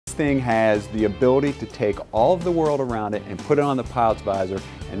thing has the ability to take all of the world around it and put it on the pilot's visor,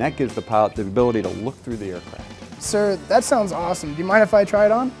 and that gives the pilot the ability to look through the aircraft. Sir, that sounds awesome. Do you mind if I try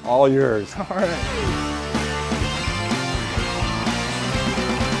it on? All yours. All right.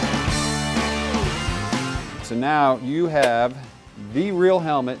 So now you have the real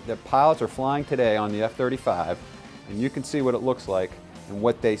helmet that pilots are flying today on the F-35, and you can see what it looks like and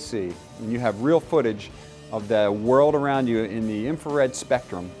what they see. And you have real footage of the world around you in the infrared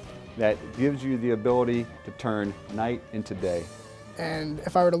spectrum that gives you the ability to turn night into day. And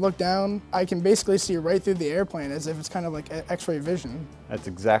if I were to look down, I can basically see right through the airplane as if it's kind of like X-ray vision. That's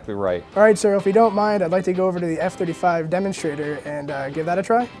exactly right. All right, sir, if you don't mind, I'd like to go over to the F-35 demonstrator and give that a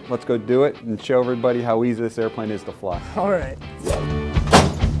try. Let's go do it and show everybody how easy this airplane is to fly. All right.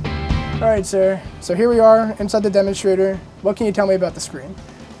 All right, sir. So here we are inside the demonstrator. What can you tell me about the screen?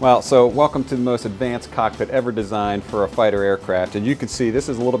 Well, so welcome to the most advanced cockpit ever designed for a fighter aircraft. And you can see this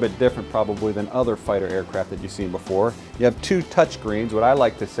is a little bit different probably than other fighter aircraft that you've seen before. You have two touch screens. What I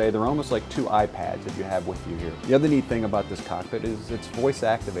like to say, they're almost like two iPads that you have with you here. The other neat thing about this cockpit is it's voice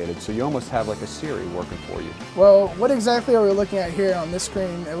activated, so you almost have like a Siri working for you. Well, what exactly are we looking at here on this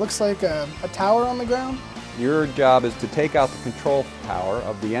screen? It looks like a tower on the ground. Your job is to take out the control tower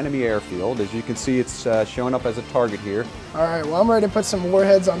of the enemy airfield. As you can see, it's showing up as a target here. All right, well, I'm ready to put some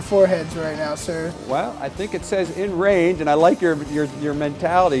warheads on foreheads right now, sir. Well, I think it says in range, and I like your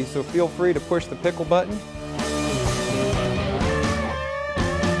mentality, so feel free to push the pickle button.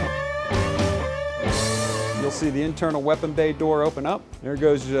 You'll see the internal weapon bay door open up. There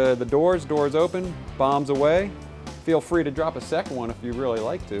goes the doors open, bombs away. Feel free to drop a second one if you really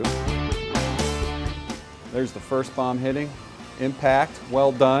like to. There's the first bomb hitting. Impact,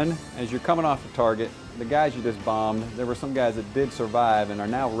 well done. As you're coming off the target, the guys you just bombed, there were some guys that did survive and are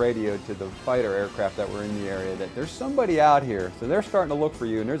now radioed to the fighter aircraft that were in the area that there's somebody out here. So they're starting to look for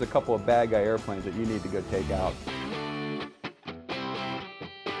you, and there's a couple of bad guy airplanes that you need to go take out.